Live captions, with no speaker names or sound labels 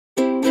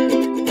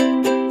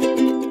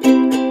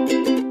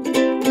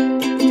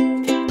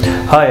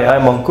Hi,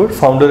 I'm Ankur,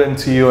 founder and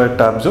CEO at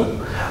Tapzo.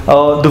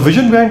 The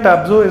vision behind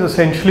Tapzo is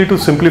essentially to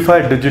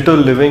simplify digital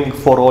living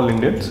for all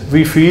Indians.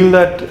 We feel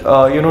that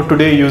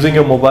today using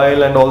your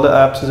mobile and all the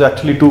apps is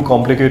actually too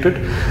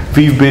complicated.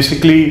 We've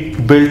basically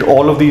built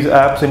all of these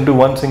apps into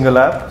one single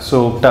app.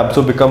 So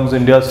Tapzo becomes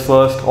India's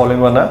first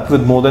all-in-one app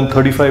with more than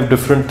 35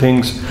 different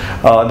things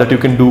that you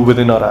can do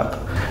within our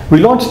app. We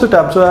launched the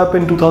Tapzo app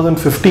in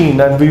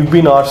 2015 and we've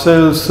been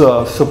ourselves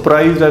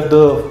surprised at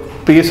the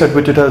pace at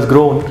which it has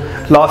grown.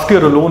 Last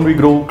year alone we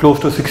grew close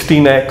to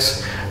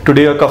 16x.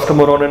 Today a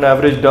customer on an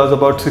average does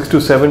about 6 to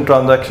 7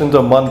 transactions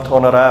a month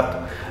on our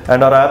app,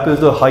 and our app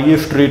is the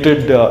highest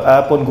rated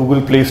app on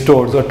Google Play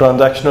Stores, a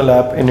transactional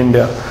app in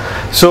India.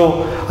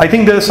 So I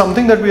think there is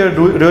something that we are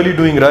really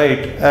doing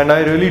right, and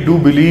I really do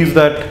believe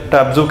that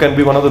Tapzo can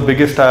be one of the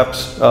biggest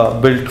apps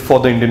built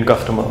for the Indian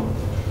customer.